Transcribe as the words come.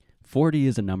40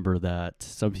 is a number that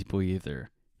some people either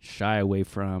shy away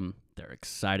from, they're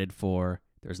excited for,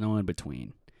 there's no in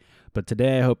between. But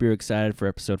today, I hope you're excited for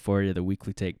episode 40 of the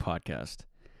Weekly Take podcast.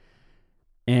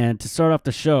 And to start off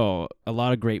the show, a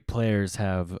lot of great players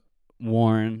have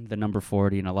worn the number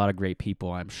 40 and a lot of great people,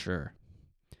 I'm sure.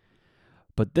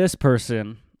 But this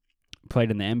person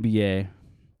played in the NBA,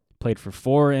 played for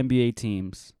 4 NBA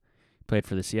teams, played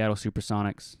for the Seattle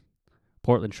Supersonics,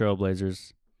 Portland Trail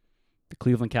Blazers, the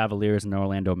Cleveland Cavaliers, and the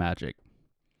Orlando Magic.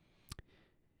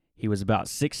 He was about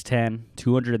 6'10",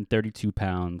 232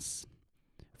 pounds.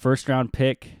 First round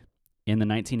pick in the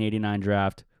 1989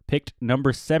 draft, picked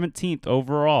number 17th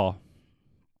overall.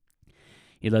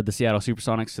 He led the Seattle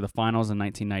Supersonics to the finals in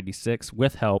 1996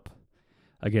 with help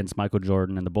against Michael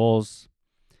Jordan and the Bulls.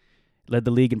 Led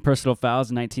the league in personal fouls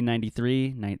in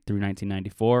 1993 through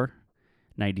 1994,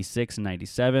 96 and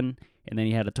 97, and then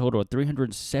he had a total of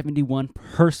 371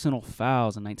 personal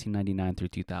fouls in 1999 through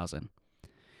 2000.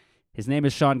 His name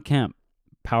is Shawn Kemp,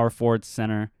 power forward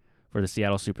center for the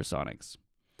Seattle Supersonics.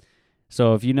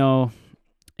 So if you know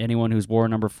anyone who's worn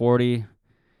number 40,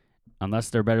 unless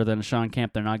they're better than Shawn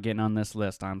Kemp, they're not getting on this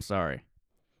list. I'm sorry.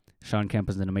 Shawn Kemp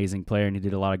is an amazing player, and he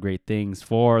did a lot of great things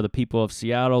for the people of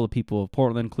Seattle, the people of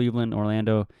Portland, Cleveland,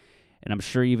 Orlando, and I'm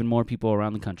sure even more people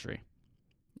around the country,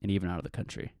 and even out of the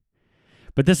country.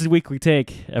 But this is Weekly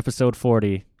Take, episode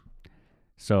 40.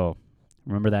 So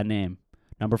remember that name.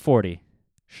 Number 40,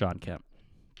 Shawn Kemp.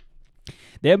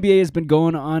 The NBA has been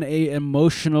going on an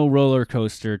emotional roller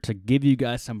coaster. To give you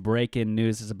guys some breaking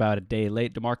news, is about a day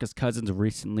late. DeMarcus Cousins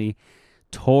recently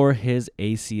tore his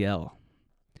ACL.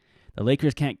 The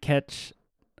Lakers can't catch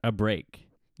a break.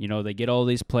 You know, they get all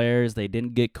these players. They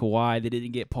didn't get Kawhi. They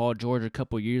didn't get Paul George a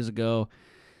couple years ago.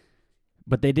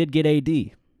 But they did get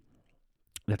AD.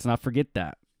 Let's not forget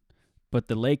that. But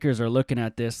the Lakers are looking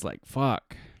at this like,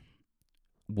 fuck,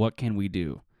 what can we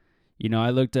do? You know, I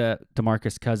looked at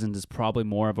DeMarcus Cousins as probably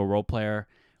more of a role player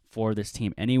for this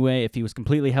team anyway. If he was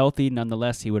completely healthy,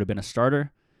 nonetheless, he would have been a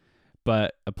starter.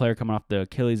 But a player coming off the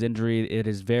Achilles injury, it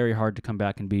is very hard to come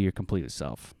back and be your complete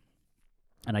self.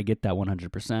 And I get that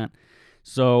 100%.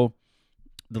 So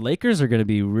the Lakers are going to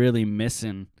be really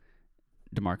missing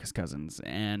DeMarcus Cousins.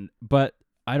 But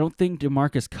I don't think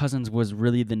DeMarcus Cousins was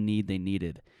really the need they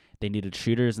needed. They needed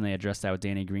shooters, and they addressed that with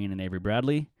Danny Green and Avery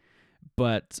Bradley.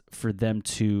 But for them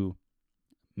to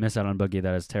miss out on Boogie,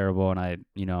 that is terrible. And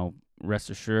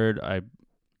rest assured,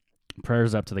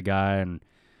 prayers up to the guy, and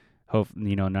hope,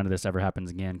 none of this ever happens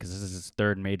again, because this is his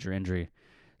third major injury.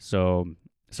 So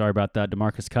sorry about that,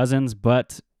 DeMarcus Cousins,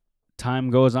 but time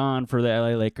goes on for the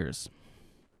LA Lakers.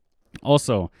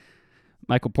 Also,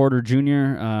 Michael Porter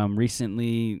Jr.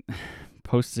 Recently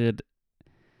posted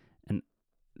an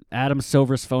Adam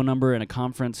Silver's phone number in a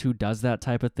conference. Who does that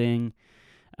type of thing?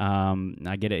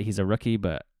 I get it, he's a rookie,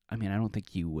 but I don't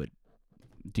think you would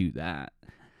do that.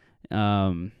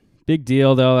 Big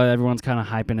deal, though. Everyone's kind of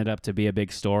hyping it up to be a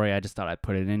big story. I just thought I'd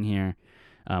put it in here.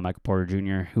 Michael Porter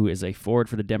Jr., who is a forward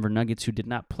for the Denver Nuggets, who did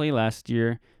not play last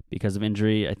year because of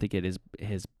injury. I think it is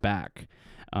his back.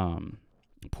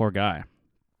 Poor guy.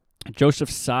 Joseph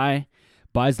Tsai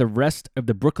buys the rest of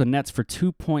the Brooklyn Nets for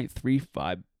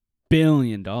 $2.35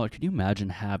 billion. Can you imagine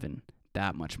having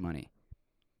that much money?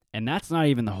 And that's not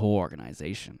even the whole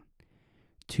organization.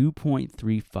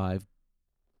 $2.35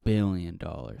 billion.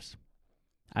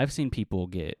 I've seen people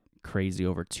get crazy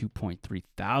over 2.3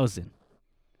 thousand.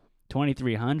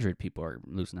 2,300 people are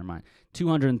losing their mind.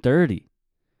 230.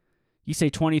 You say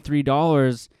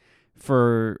 $23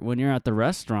 for when you're at the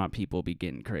restaurant, people be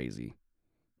getting crazy.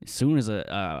 As soon as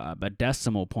a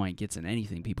decimal point gets in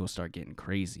anything, people start getting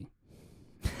crazy.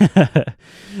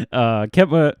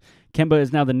 Kemba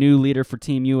is now the new leader for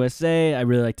Team USA. I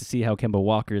really like to see how Kemba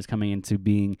Walker is coming into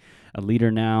being a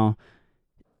leader now.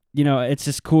 It's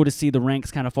just cool to see the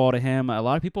ranks kind of fall to him. A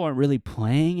lot of people aren't really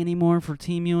playing anymore for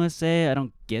Team USA. I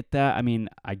don't get that.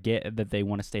 I get that they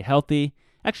want to stay healthy.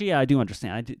 Actually, yeah, I do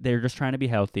understand. They're just trying to be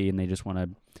healthy, and they just want to,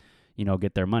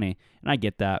 get their money. And I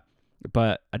get that.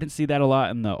 But I didn't see that a lot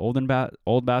in the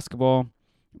old basketball.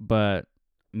 But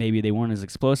maybe they weren't as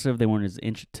explosive. They weren't as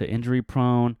injury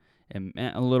prone. It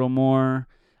meant a little more.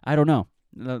 I don't know.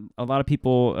 A lot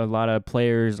of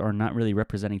players are not really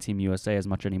representing Team USA as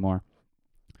much anymore.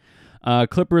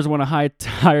 Clippers want to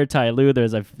hire Ty Lue.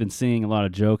 I've been seeing a lot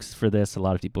of jokes for this. A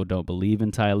lot of people don't believe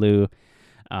in Ty Lue.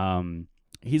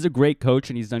 He's a great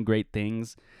coach, and he's done great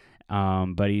things,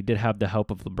 but he did have the help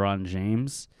of LeBron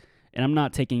James. And I'm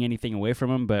not taking anything away from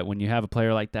him, but when you have a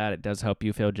player like that, it does help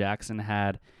you. Phil Jackson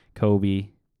had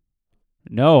Kobe.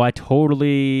 No, I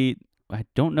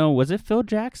don't know. Was it Phil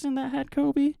Jackson that had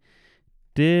Kobe?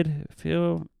 Did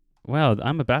Phil Wow,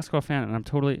 I'm a basketball fan, and I'm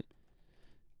totally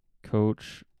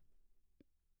coach.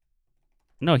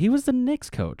 No, he was the Knicks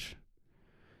coach.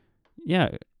 Yeah,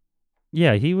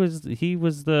 yeah, he was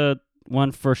the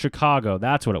one for Chicago.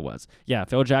 That's what it was. Yeah,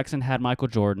 Phil Jackson had Michael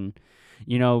Jordan.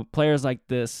 Players like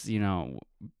this.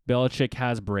 Belichick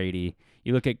has Brady.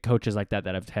 You look at coaches like that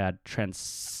have had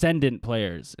transcendent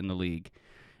players in the league,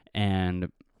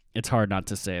 and it's hard not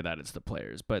to say that it's the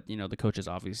players. But the coaches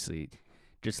obviously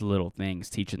just little things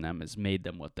teaching them has made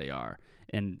them what they are.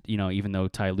 And even though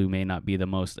Ty Lue may not be the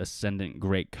most ascendant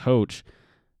great coach,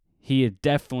 he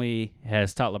definitely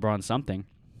has taught LeBron something.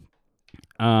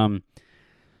 Rui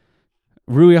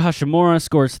Hashimura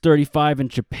scores 35 in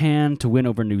Japan to win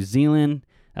over New Zealand.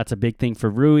 That's a big thing for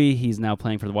Rui. He's now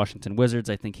playing for the Washington Wizards.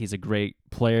 I think he's a great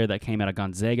player that came out of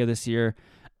Gonzaga this year.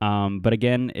 But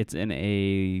again, it's in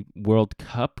a World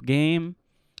Cup game.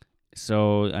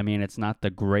 So, it's not the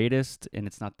greatest and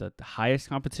it's not the highest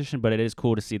competition, but it is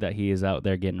cool to see that he is out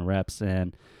there getting reps,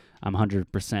 and I'm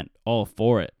 100% all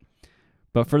for it.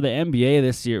 But for the NBA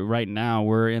this year, right now,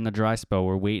 we're in the dry spell.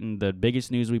 We're waiting. The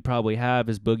biggest news we probably have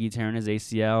is Boogie tearing his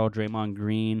ACL. Draymond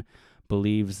Green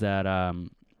believes that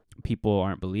people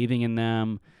aren't believing in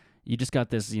them. You just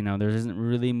got this, there isn't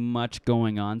really much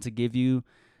going on to give you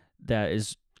that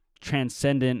is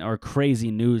transcendent or crazy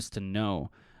news to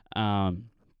know.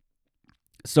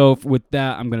 So with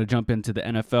that, I'm going to jump into the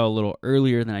NFL a little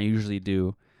earlier than I usually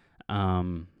do.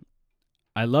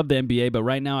 I love the NBA, but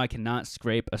right now I cannot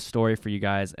scrape a story for you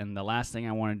guys. And the last thing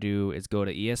I want to do is go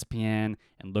to ESPN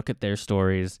and look at their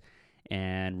stories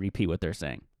and repeat what they're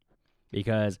saying.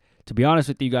 Because to be honest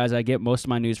with you guys, I get most of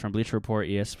my news from Bleacher Report,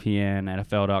 ESPN,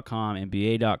 NFL.com,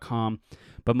 NBA.com.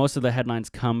 But most of the headlines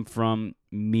come from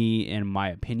me and my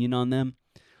opinion on them.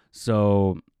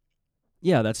 So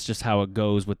yeah, that's just how it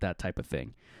goes with that type of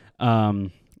thing.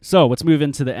 So let's move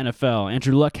into the NFL.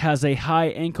 Andrew Luck has a high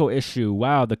ankle issue.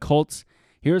 Wow, the Colts.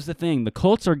 Here's the thing. The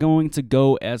Colts are going to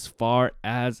go as far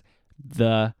as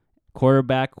the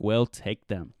quarterback will take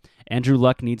them. Andrew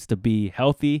Luck needs to be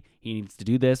healthy. He needs to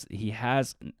do this.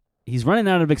 He's running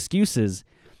out of excuses.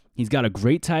 He's got a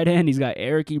great tight end. He's got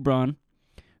Eric Ebron,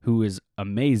 who is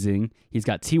amazing. He's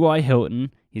got T.Y.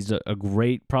 Hilton. He's a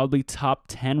great, probably top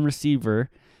 10 receiver.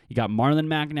 You got Marlon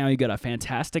Mack now. You got a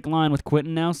fantastic line with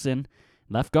Quentin Nelson,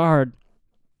 left guard.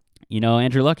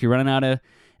 Andrew Luck, you're running out of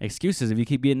excuses. If you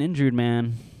keep getting injured,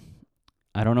 man,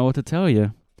 I don't know what to tell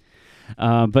you.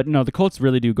 But no, the Colts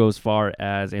really do go as far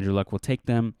as Andrew Luck will take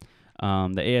them.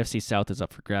 The AFC South is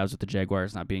up for grabs with the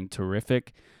Jaguars not being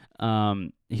terrific.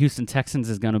 Houston Texans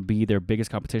is going to be their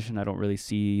biggest competition. I don't really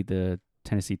see the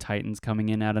Tennessee Titans coming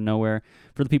in out of nowhere.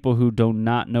 For the people who do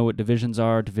not know what divisions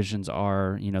are,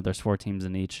 there's 4 teams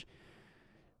in each.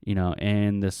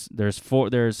 And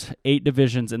there's 8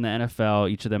 divisions in the NFL.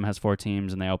 Each of them has 4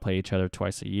 teams, and they all play each other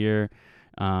twice a year.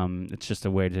 It's just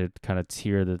a way to kind of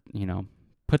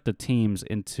put the teams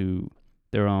into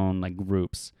their own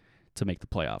groups to make the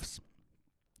playoffs.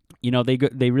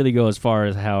 They really go as far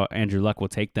as how Andrew Luck will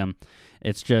take them.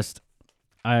 It's just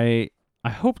I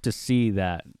hope to see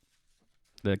that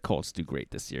the Colts do great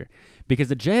this year, because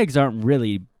the Jags aren't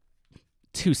really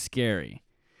too scary.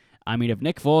 If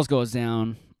Nick Foles goes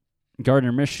down,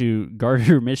 Gardner Minshew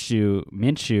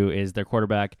is their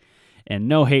quarterback, and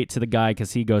no hate to the guy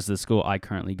because he goes to the school I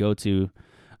currently go to.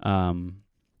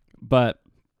 But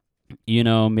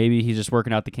maybe he's just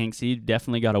working out the kinks. He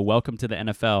definitely got a welcome to the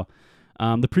NFL.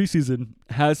 The preseason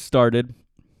has started,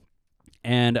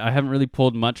 and I haven't really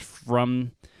pulled much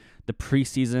from the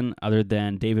preseason other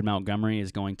than David Montgomery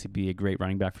is going to be a great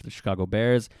running back for the Chicago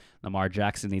Bears. Lamar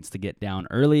Jackson needs to get down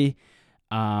early.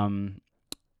 Miles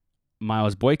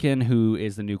Boykin, who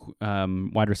is the new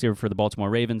wide receiver for the Baltimore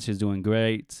Ravens, who's doing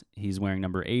great. He's wearing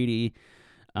number 80.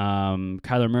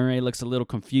 Kyler Murray looks a little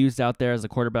confused out there as a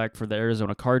quarterback for the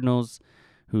Arizona Cardinals,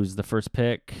 who's the first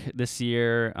pick this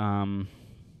year.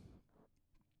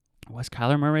 Was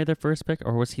Kyler Murray their first pick,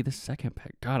 or was he the second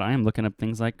pick? God, I am looking up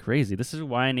things like crazy. This is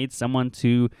why I need someone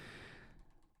to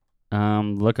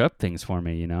look up things for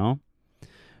me,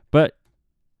 But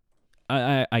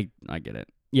I get it.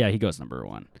 Yeah, he goes number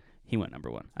 1. He went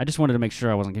number 1. I just wanted to make sure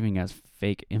I wasn't giving you guys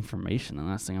fake information. The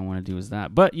last thing I want to do is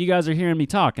that. But you guys are hearing me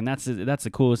talk, and that's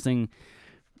the coolest thing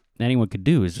anyone could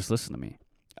do is just listen to me.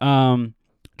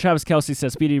 Travis Kelce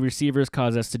says speedy receivers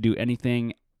cause us to do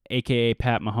anything, a.k.a.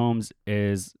 Pat Mahomes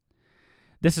is...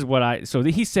 This is what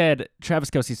he said,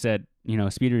 Travis Kelce said,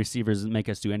 speedy receivers make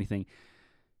us do anything.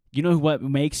 You know what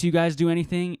makes you guys do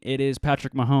anything? It is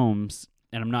Patrick Mahomes.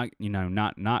 And I'm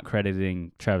not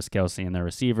crediting Travis Kelce and their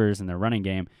receivers and their running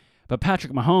game. But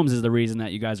Patrick Mahomes is the reason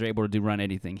that you guys are able to run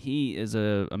anything. He is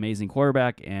an amazing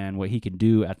quarterback, and what he can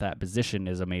do at that position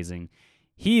is amazing.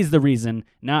 He's the reason,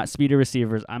 not speedy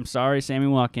receivers. I'm sorry, Sammy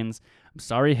Watkins. I'm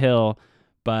sorry, Hill.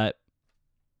 But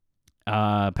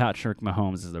Patrick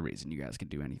Mahomes is the reason you guys can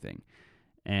do anything.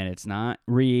 And it's not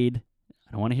Reed.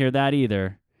 I don't want to hear that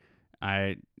either.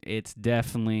 It's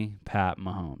definitely Pat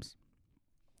Mahomes.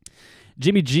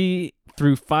 Jimmy G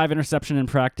threw 5 interceptions in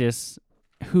practice.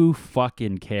 Who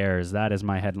fucking cares? That is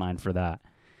my headline for that.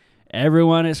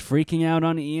 Everyone is freaking out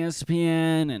on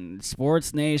ESPN and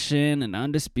Sports Nation and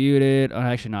Undisputed. Oh,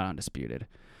 actually, not Undisputed.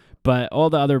 But all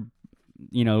the other,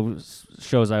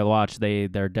 shows I watch,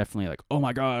 they're definitely like, oh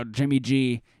my God, Jimmy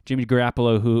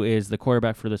Garoppolo, who is the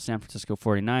quarterback for the San Francisco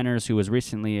 49ers, who was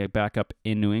recently a backup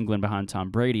in New England behind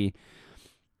Tom Brady,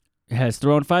 has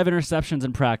thrown 5 interceptions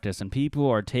in practice, and people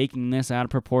are taking this out of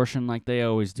proportion like they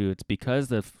always do. It's because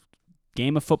the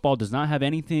game of football does not have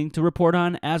anything to report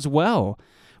on as well.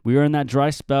 We are in that dry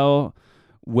spell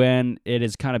when it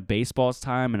is kind of baseball's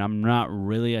time, and I'm not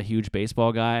really a huge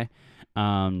baseball guy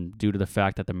due to the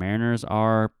fact that the Mariners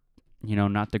are,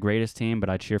 not the greatest team, but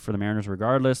I cheer for the Mariners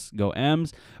regardless. Go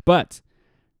M's. But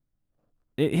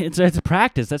it's a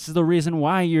practice. That's the reason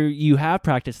why you have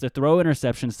practice, to throw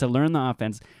interceptions, to learn the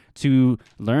offense, to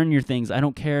learn your things. I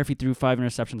don't care if he threw 5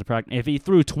 interceptions in practice. If he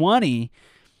threw 20,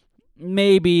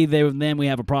 maybe then we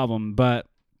have a problem. But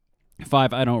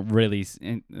 5, I don't really.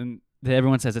 And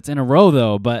everyone says it's in a row,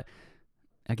 though. But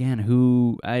again,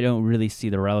 I don't really see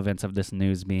the relevance of this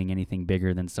news being anything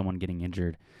bigger than someone getting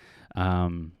injured.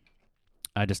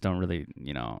 I just don't really,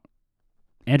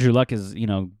 Andrew Luck is,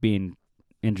 being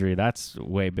injury. That's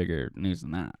way bigger news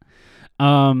than that.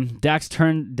 Dak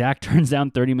turns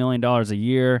down $30 million a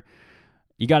year.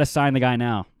 You got to sign the guy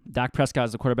now. Dak Prescott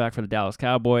is the quarterback for the Dallas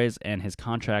Cowboys, and his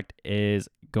contract is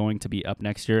going to be up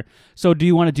next year. So do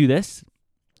you want to do this?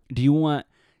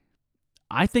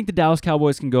 I think the Dallas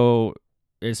Cowboys can go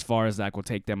as far as Dak will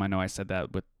take them. I know I said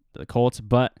that with the Colts,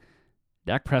 but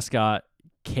Dak Prescott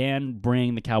can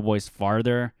bring the Cowboys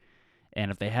farther.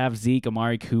 And if they have Zeke,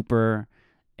 Amari Cooper,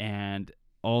 and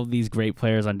all these great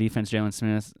players on defense,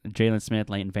 Jalen Smith,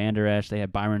 Leighton Vander Esch, they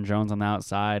have Byron Jones on the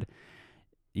outside.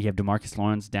 You have DeMarcus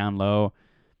Lawrence down low.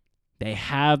 They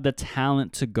have the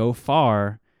talent to go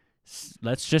far.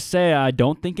 Let's just say I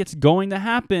don't think it's going to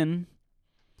happen.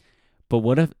 But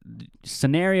what if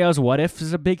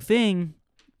is a big thing.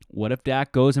 What if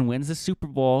Dak goes and wins the Super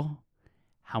Bowl?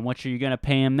 How much are you going to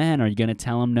pay him then? Are you going to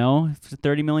tell him no? If it's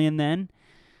 $30 million then?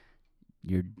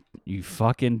 You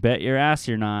fucking bet your ass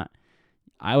you're not.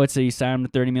 I would say you sign him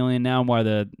to $30 million now, while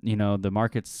the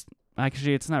market's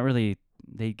actually, it's not really.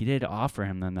 They did offer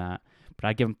him than that, but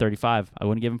I'd give him 35. I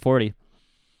wouldn't give him 40.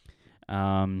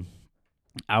 I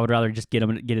would rather just get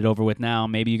it over with now.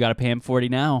 Maybe you got to pay him 40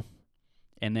 now,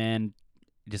 and then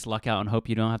just luck out and hope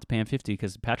you don't have to pay him 50.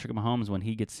 Because Patrick Mahomes, when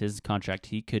he gets his contract,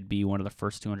 he could be one of the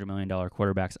first $200 million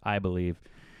quarterbacks, I believe.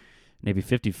 Maybe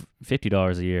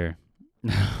 $50 a year.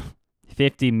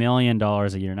 $50 million a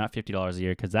year, not $50 a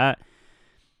year, because that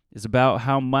is about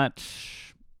how much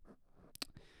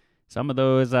some of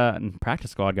those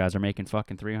practice squad guys are making.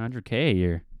 Fucking $300K a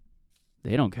year.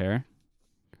 They don't care.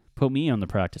 Put me on the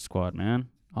practice squad, man.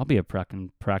 I'll be a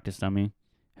fucking practice dummy.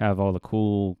 Have all the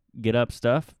cool get-up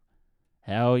stuff.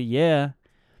 Hell yeah.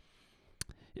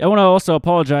 I want to also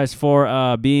apologize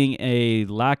for being a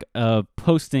lack of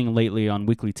posting lately on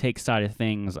Weekly Take side of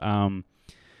things.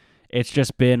 It's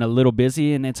just been a little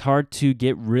busy, and it's hard to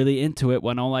get really into it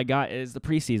when all I got is the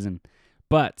preseason.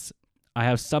 But I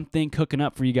have something cooking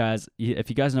up for you guys. If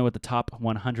you guys know what the top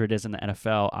 100 is in the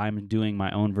NFL, I'm doing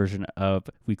my own version of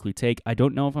Weekly Take. I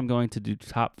don't know if I'm going to do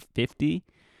top 50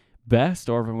 best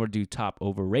or if I'm going to do top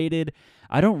overrated.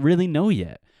 I don't really know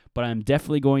yet, but I'm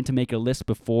definitely going to make a list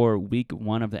before week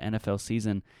 1 of the NFL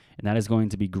season, and that is going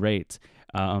to be great.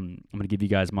 I'm going to give you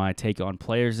guys my take on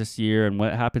players this year and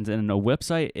what happens. And a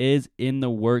website is in the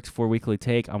works for Weekly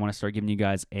Take. I want to start giving you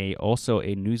guys also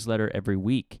a newsletter every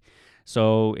week.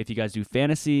 So if you guys do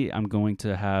fantasy, I'm going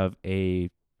to have a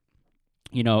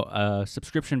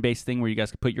subscription-based thing where you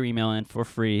guys can put your email in for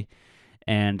free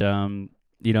and,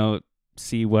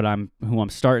 see who I'm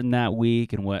starting that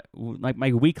week and what, like,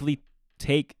 my weekly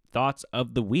take thoughts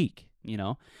of the week. I'm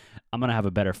going to have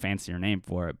a better, fancier name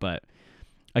for it. But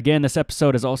again, this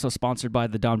episode is also sponsored by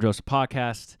the Dom Joseph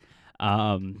Podcast.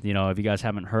 If you guys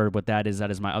haven't heard what that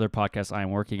is my other podcast I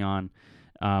am working on.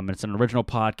 It's an original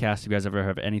podcast. If you guys ever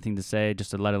have anything to say, just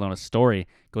to let alone a story,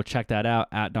 go check that out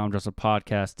at Dom Joseph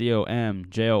Podcast, DomJoseph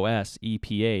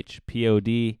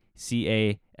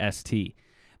Podcast.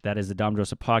 That is the Dom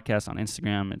Joseph Podcast on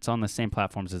Instagram. It's on the same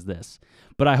platforms as this.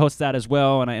 But I host that as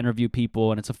well, and I interview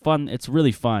people, and it's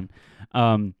really fun.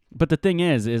 But the thing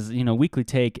is, Weekly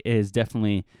Take is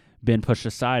definitely been pushed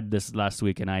aside this last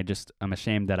week, and I'm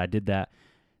ashamed that I did that.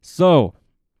 So,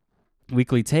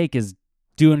 Weekly Take is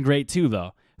doing great too,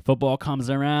 though. Football comes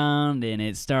around and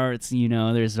it starts,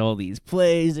 there's all these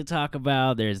plays to talk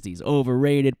about. There's these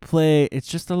overrated plays.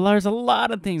 There's a lot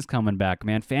of things coming back,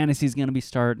 man. Fantasy's going to be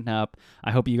starting up.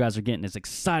 I hope you guys are getting as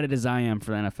excited as I am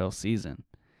for the NFL season.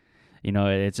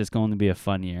 It's just going to be a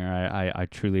fun year. I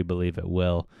truly believe it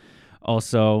will.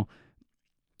 Also,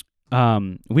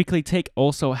 Weekly Take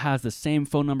also has the same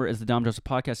phone number as the Dom Joseph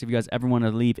Podcast. If you guys ever want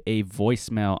to leave a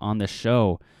voicemail on the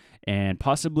show and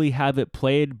possibly have it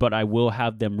played, but I will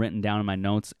have them written down in my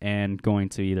notes and going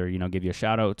to either, give you a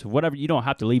shout out to whatever. You don't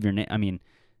have to leave your name. I mean,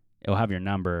 it'll have your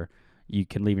number. You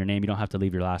can leave your name. You don't have to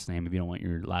leave your last name if you don't want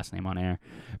your last name on air.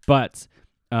 But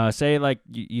say like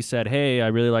you said, hey, I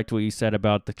really liked what you said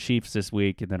about the Chiefs this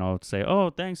week. And then I'll say, oh,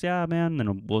 thanks. Yeah, man. And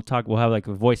then we'll have like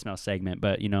a voicemail segment.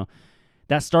 But,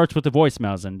 that starts with the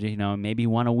voicemails and, maybe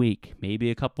one a week,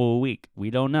 maybe a couple a week. We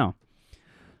don't know.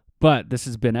 But this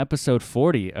has been episode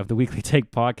 40 of the Weekly Take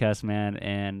Podcast, man.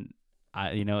 And,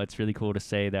 it's really cool to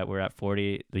say that we're at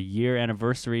 40. The year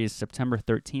anniversary is September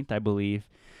 13th, I believe.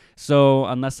 So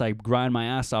unless I grind my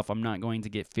ass off, I'm not going to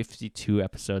get 52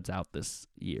 episodes out this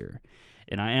year.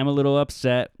 And I am a little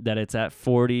upset that it's at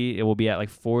 40. It will be at like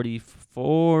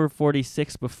 44,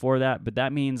 46 before that. But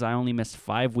that means I only missed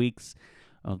 5 weeks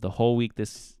of the whole week of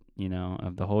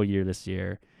the whole year this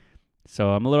year.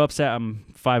 So I'm a little upset. I'm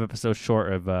 5 episodes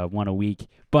short of one a week.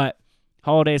 But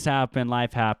holidays happen,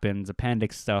 life happens,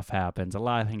 appendix stuff happens, a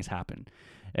lot of things happen.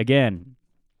 Again,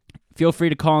 feel free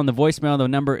to call on the voicemail. The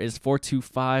number is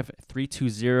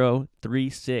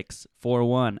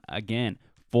 425-320-3641. Again,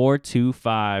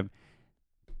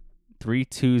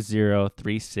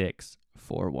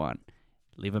 425-320-3641.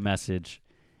 Leave a message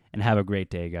and have a great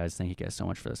day, guys. Thank you guys so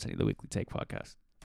much for listening to the Weekly Take Podcast.